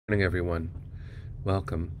Morning, everyone.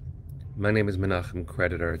 Welcome. My name is Menachem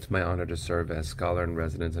Creditor. It's my honor to serve as scholar in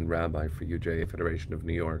residence and rabbi for UJA Federation of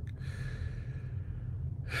New York.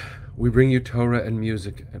 We bring you Torah and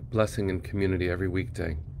music, and blessing and community every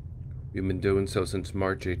weekday. We've been doing so since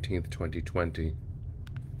March 18th, 2020.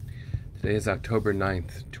 Today is October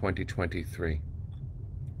 9th, 2023.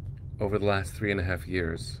 Over the last 3.5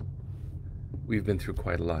 years, we've been through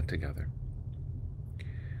quite a lot together.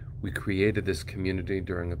 We created this community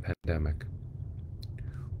during a pandemic.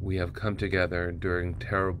 We have come together during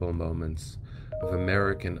terrible moments of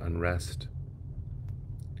American unrest,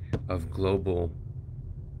 of global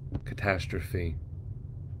catastrophe.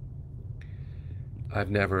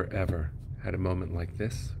 I've never, ever had a moment like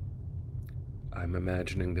this. I'm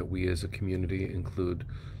imagining that we as a community include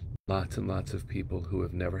lots and lots of people who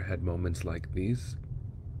have never had moments like these.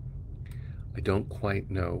 I don't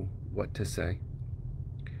quite know what to say,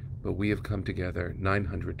 but we have come together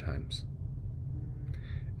 900 times.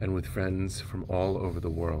 And with friends from all over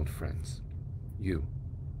the world, friends. You,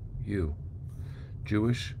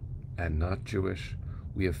 Jewish and not Jewish,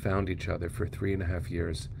 we have found each other for 3.5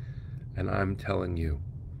 years, and I'm telling you,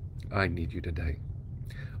 I need you today.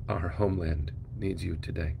 Our homeland needs you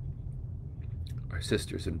today. Our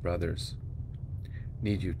sisters and brothers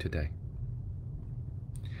need you today.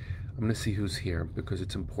 I'm going to see who's here because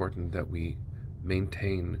it's important that we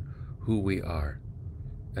maintain who we are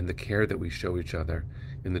and the care that we show each other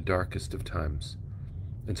in the darkest of times.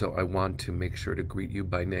 And so I want to make sure to greet you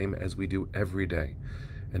by name as we do every day.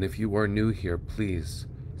 And if you are new here, please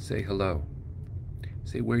say hello.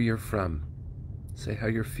 Say where you're from. Say how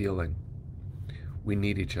you're feeling. We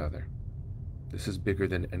need each other. This is bigger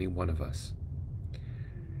than any one of us.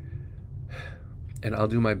 And I'll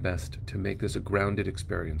do my best to make this a grounded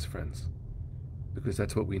experience, friends, because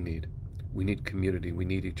that's what we need. We need community. We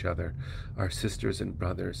need each other, our sisters and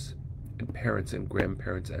brothers, and parents and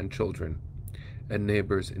grandparents and children, and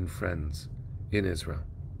neighbors and friends in Israel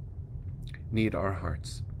need our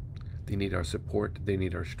hearts. They need our support. They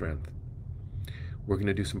need our strength. We're going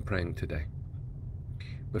to do some praying today.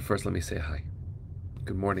 But first, let me say hi.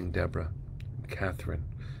 Good morning, Deborah and Catherine.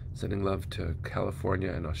 Sending love to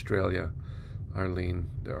California and Australia. Arlene,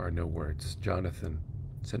 there are no words. Jonathan,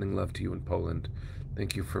 sending love to you in Poland.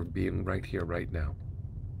 Thank you for being right here, right now.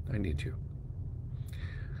 I need you.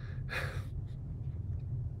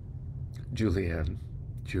 Julianne,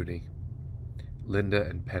 Judy, Linda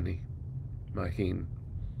and Penny, Maheen,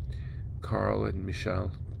 Carl and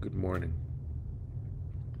Michelle, good morning.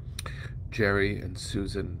 Jerry and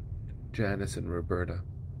Susan, Janice and Roberta,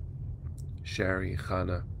 Sherry,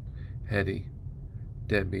 Hannah, Hetty,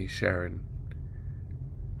 Debbie, Sharon.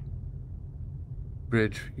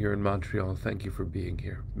 Bridge, you're in Montreal. Thank you for being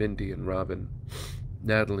here. Mindy and Robin.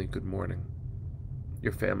 Natalie, good morning.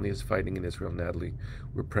 Your family is fighting in Israel, Natalie.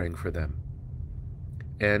 We're praying for them.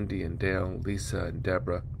 Andy and Dale, Lisa and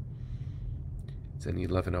Deborah. It's in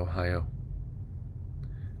 11, Ohio.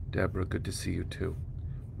 Deborah, good to see you too.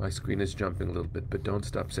 My screen is jumping a little bit, but don't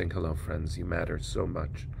stop saying hello, friends. You matter so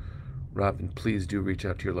much. Robin, please do reach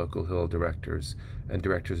out to your local Hill directors and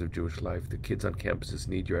directors of Jewish life. The kids on campuses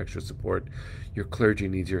need your extra support. Your clergy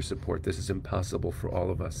needs your support. This is impossible for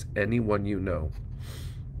all of us. Anyone you know,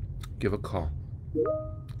 give a call.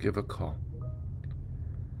 Give a call.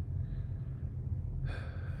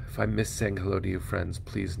 If I miss saying hello to you, friends,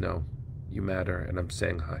 please know you matter, and I'm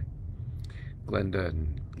saying hi. Glenda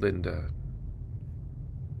and Linda,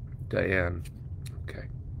 Diane, okay.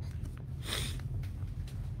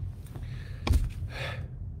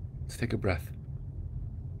 Let's take a breath.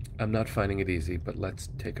 I'm not finding it easy, but let's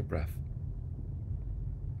take a breath.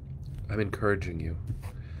 I'm encouraging you.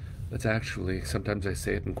 Let's actually, sometimes I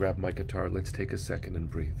say it and grab my guitar, let's take a second and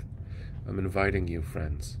breathe. I'm inviting you,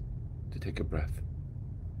 friends, to take a breath.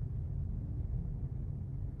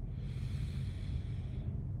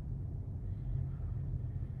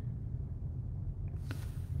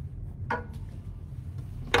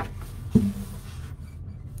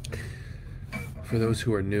 For those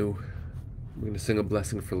who are new, we're going to sing a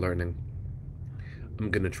blessing for learning.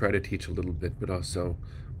 I'm going to try to teach a little bit, but also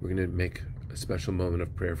we're going to make a special moment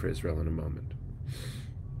of prayer for Israel in a moment.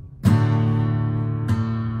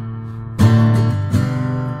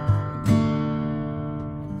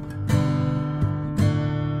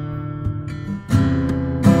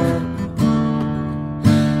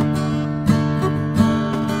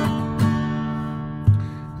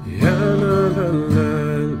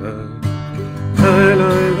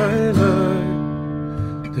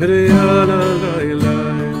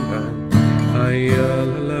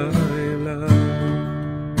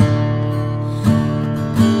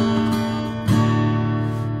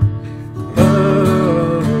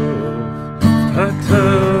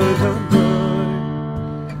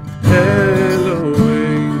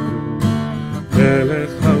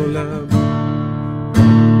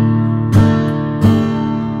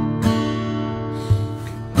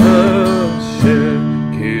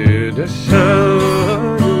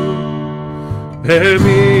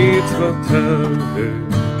 במצוותיו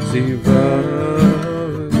וציווה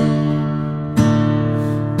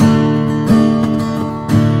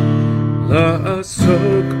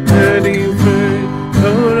לעסוק בדברי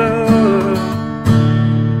תורה,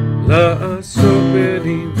 לעסוק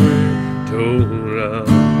בדברי תורה,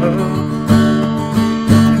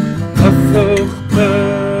 הפוך בה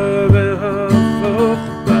והפוך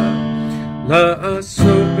בה,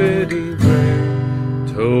 לעסוק בדברי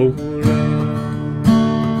תורה.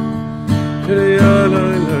 לה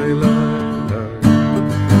לה לה לה לה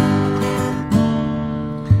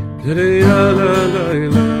לה לה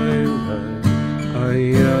לה.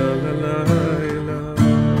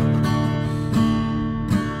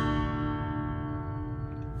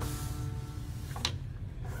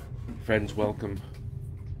 Friends, welcome.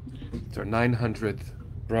 It's our 900th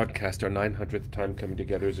broadcast, our 900th time coming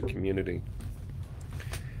together as a community.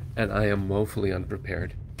 And I am woefully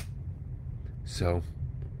unprepared. So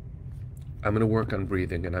I'm going to work on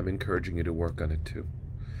breathing, and I'm encouraging you to work on it too.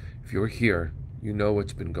 If you're here, you know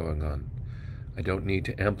what's been going on. I don't need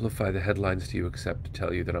to amplify the headlines to you except to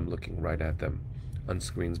tell you that I'm looking right at them on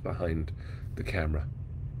screens behind the camera.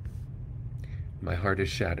 My heart is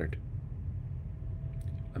shattered.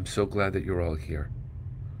 I'm so glad that you're all here.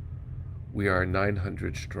 We are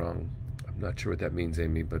 900 strong. I'm not sure what that means,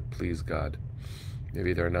 Amy, but please God.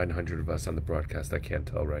 Maybe there are 900 of us on the broadcast. I can't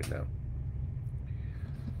tell right now.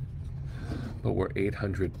 But we're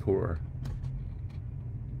 800 poorer.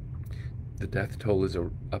 The death toll is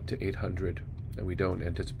up to 800, and we don't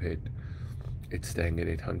anticipate it staying at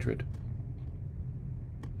 800.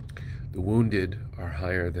 The wounded are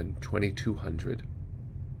higher than 2,200.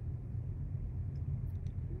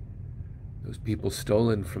 Those people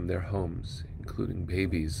stolen from their homes, including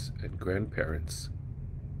babies and grandparents,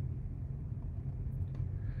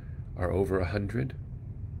 are over 100.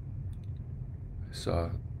 I saw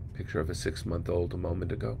a picture of a 6-month-old a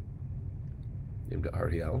moment ago, named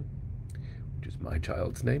Ariel, which is my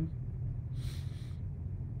child's name.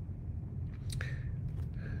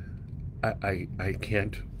 I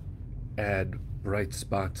can't add bright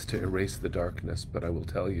spots to erase the darkness, but I will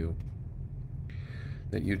tell you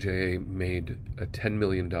that UJA made a $10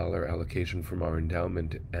 million allocation from our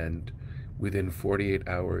endowment, and within 48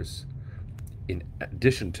 hours, in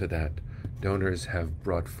addition to that, donors have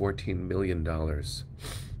brought $14 million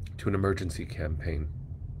to an emergency campaign.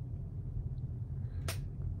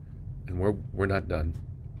 And we're not done.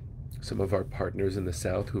 Some of our partners in the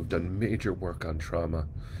South who've done major work on trauma,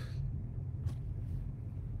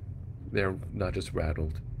 they're not just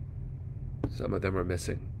rattled. Some of them are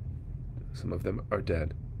missing. Some of them are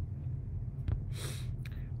dead.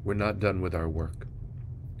 We're not done with our work.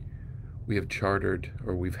 We have chartered,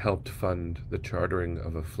 or we've helped fund the chartering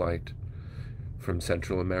of a flight from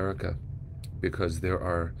Central America because there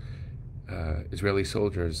are Israeli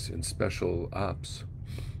soldiers in special ops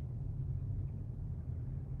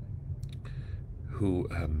who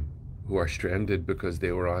are stranded because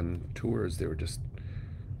they were on tours. They were just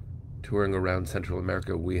touring around Central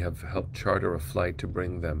America. We have helped charter a flight to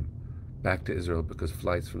bring them back to Israel because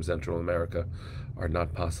flights from Central America are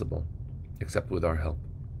not possible except with our help.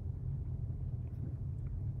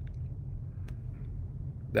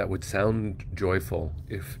 That would sound joyful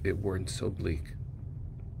if it weren't so bleak.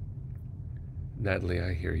 Natalie,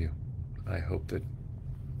 I hear you. I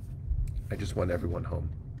just want everyone home.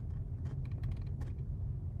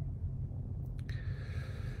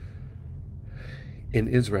 In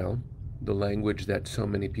Israel, the language that so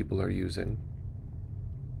many people are using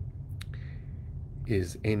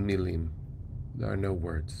is ein milim. There are no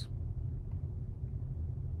words.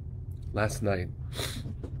 Last night,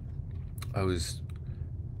 I was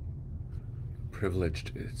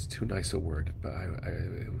privileged. It's too nice a word, but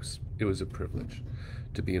it was a privilege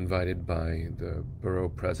to be invited by the borough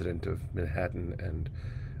president of Manhattan and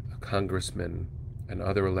a congressman and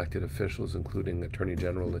other elected officials, including Attorney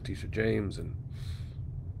General Letitia James, and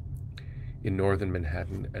in northern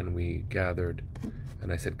Manhattan, and we gathered,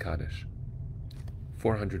 and I said Kaddish.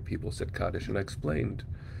 400 people said Kaddish, and I explained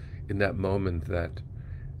in that moment that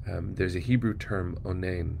there's a Hebrew term,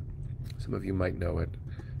 onain. Some of you might know it,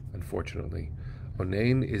 unfortunately.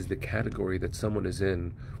 Onain is the category that someone is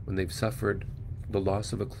in when they've suffered the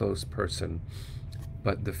loss of a close person,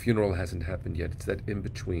 but the funeral hasn't happened yet. It's that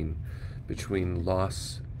in-between, between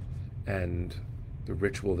loss and the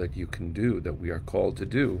ritual that you can do, that we are called to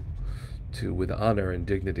do, to, with honor and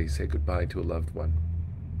dignity, say goodbye to a loved one.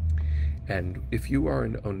 And if you are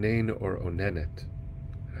an onain or onenet,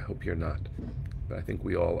 I hope you're not, but I think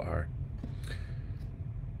we all are,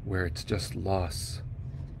 where it's just loss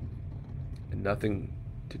and nothing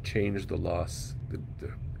to change the loss, the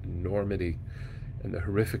enormity, and the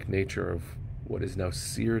horrific nature of what is now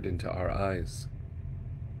seared into our eyes.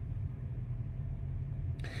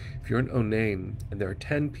 If you're an Onain, and there are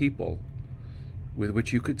 10 people with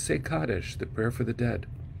which you could say Kaddish, the prayer for the dead,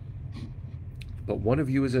 but one of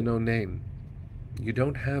you is an Onain, you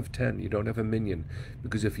don't have 10, you don't have a minyan,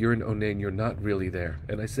 because if you're an Onain, you're not really there.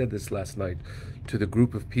 And I said this last night to the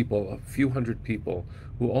group of people, a few hundred people,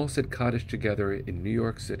 who all said Kaddish together in New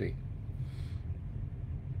York City.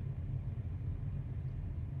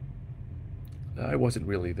 I wasn't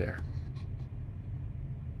really there.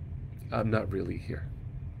 I'm not really here.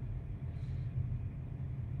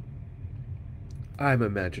 I'm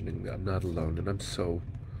imagining I'm not alone, and I'm so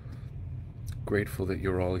grateful that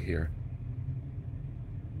you're all here.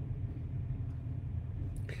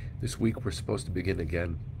 This week we're supposed to begin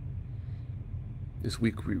again. This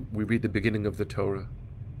week we read the beginning of the Torah,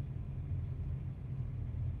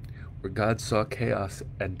 where God saw chaos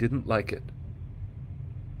and didn't like it.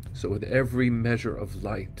 So with every measure of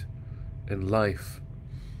light and life,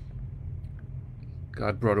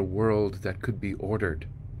 God brought a world that could be ordered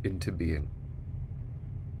into being.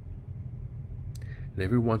 And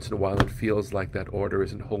every once in a while it feels like that order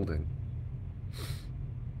isn't holding.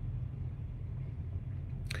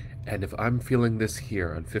 And if I'm feeling this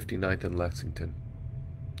here on 59th and Lexington,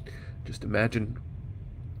 just imagine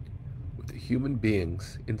what the human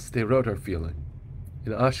beings in Sderot are feeling,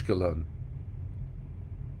 in Ashkelon,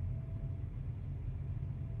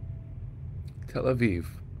 Tel Aviv,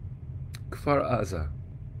 Kfar Aza,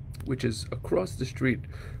 which is across the street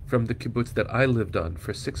from the kibbutz that I lived on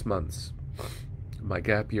for 6 months, my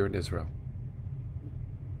gap year in Israel.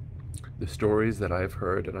 The stories that I've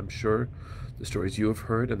heard, and I'm sure the stories you have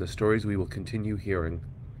heard, and the stories we will continue hearing,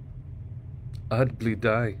 ad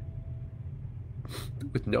blidai,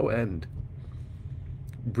 with no end,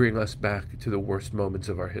 bring us back to the worst moments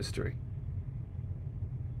of our history.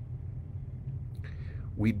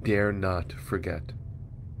 We dare not forget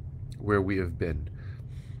where we have been.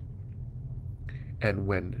 And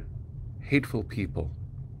when hateful people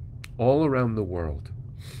all around the world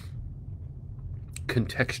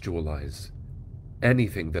contextualize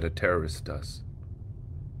anything that a terrorist does,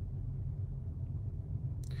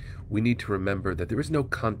 we need to remember that there is no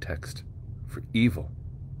context for evil.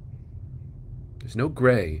 There's no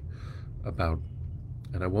gray about,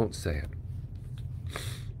 and I won't say it,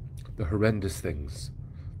 the horrendous things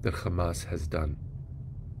that Hamas has done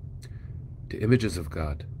to images of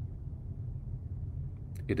God.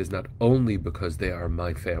 It is not only because they are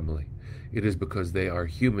my family, it is because they are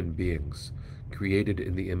human beings created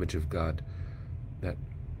in the image of God that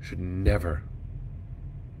should never,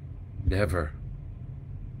 never,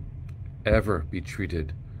 ever be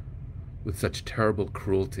treated with such terrible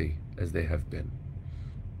cruelty as they have been.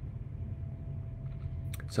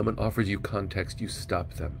 Someone offers you context, you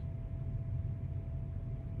stop them.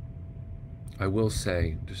 I will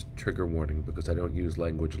say, just trigger warning, because I don't use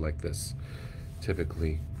language like this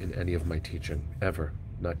typically in any of my teaching, ever.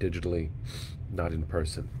 Not digitally, not in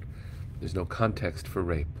person. There's no context for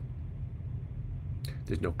rape.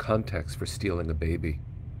 There's no context for stealing a baby.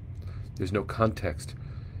 There's no context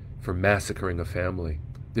for massacring a family.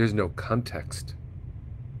 There's no context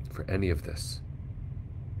for any of this.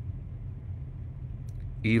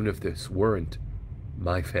 Even if this weren't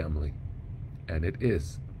my family, and it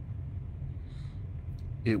is,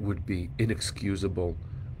 it would be inexcusable,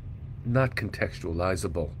 not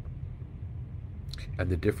contextualizable. And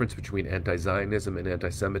the difference between anti-Zionism and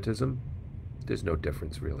anti-Semitism, there's no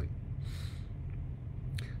difference really.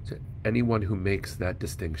 So anyone who makes that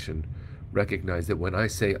distinction, recognize that when I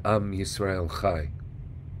say Am Yisrael Chai,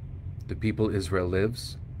 the people Israel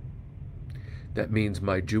lives, that means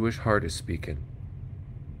my Jewish heart is speaking.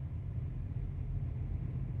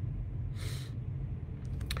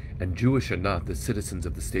 And Jewish or not, the citizens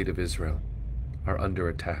of the state of Israel are under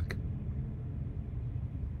attack.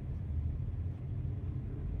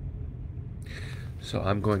 So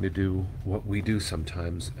I'm going to do what we do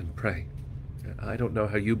sometimes and pray. I don't know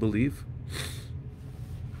how you believe.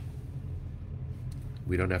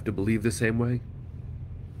 We don't have to believe the same way.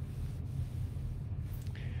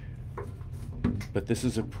 But this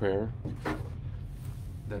is a prayer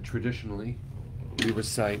that traditionally we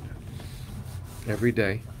recite every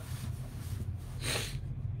day.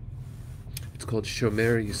 It's called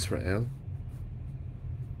Shomer Yisrael,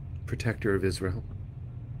 protector of Israel.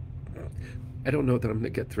 I don't know that I'm going to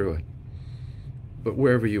get through it, but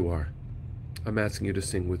wherever you are, I'm asking you to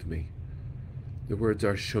sing with me. The words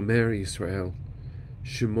are Shomer Yisrael,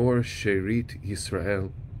 Shemor Sherit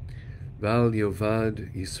Yisrael, Val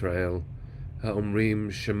Yovad Yisrael,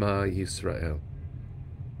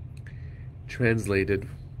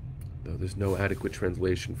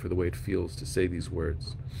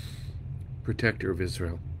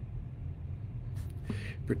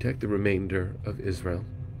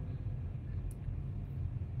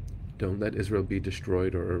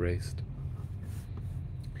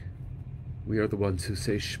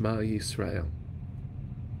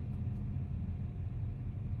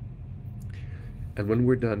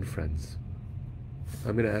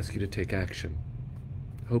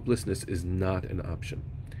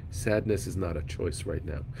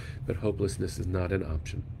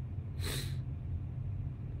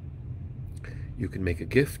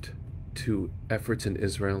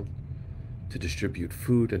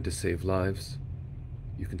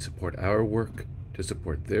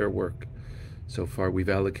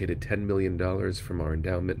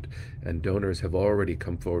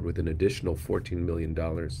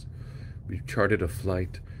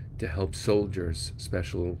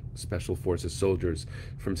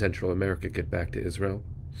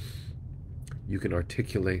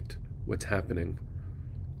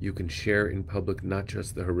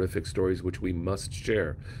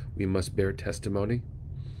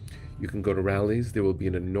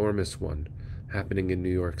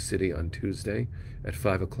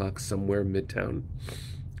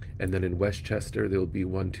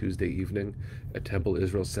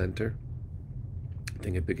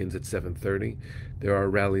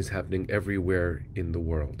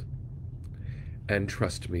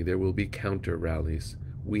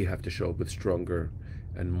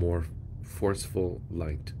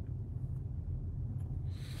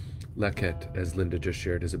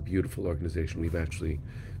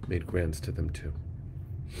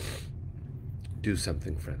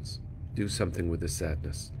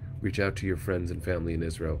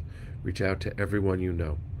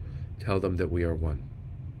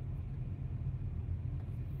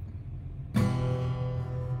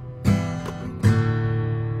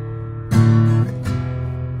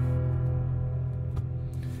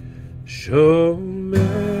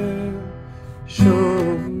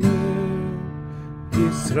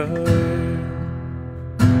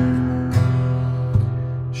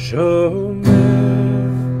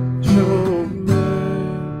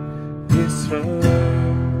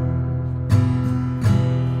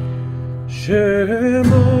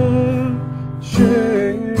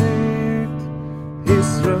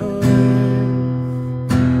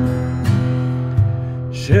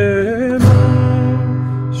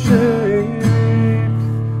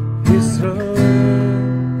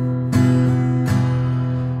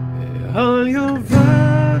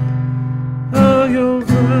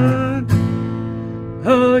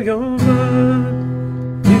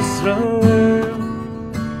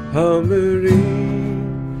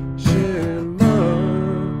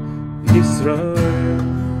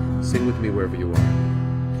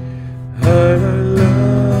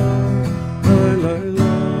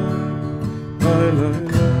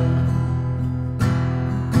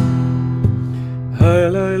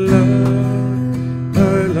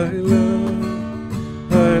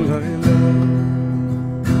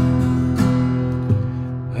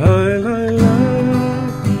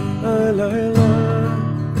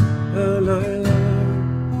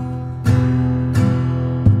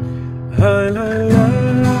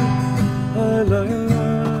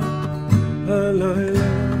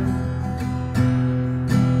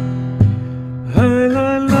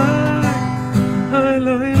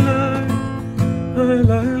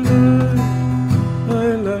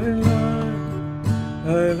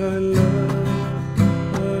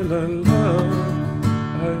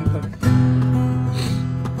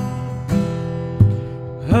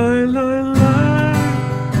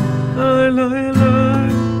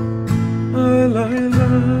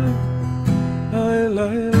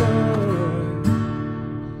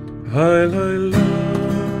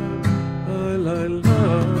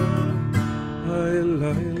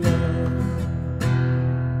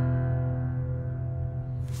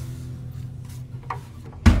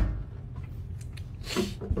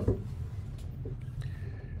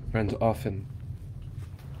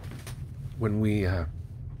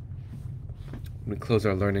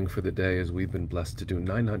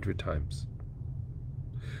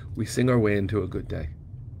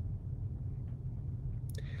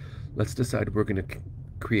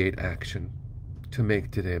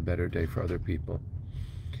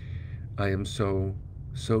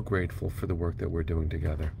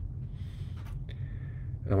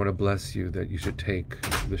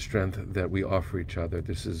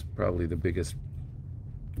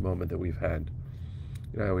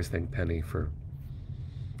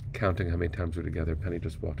 counting how many times we're together. Penny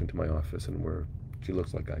just walked into my office and she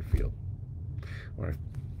looks like I feel. Or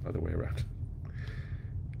other way around.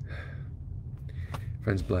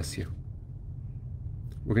 Friends, bless you.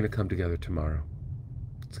 We're going to come together tomorrow.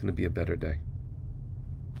 It's going to be a better day.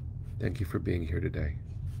 Thank you for being here today.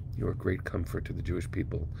 You are a great comfort to the Jewish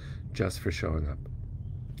people just for showing up.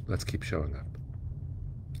 Let's keep showing up.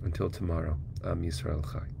 Until tomorrow, Am Yisrael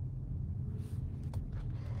Chai.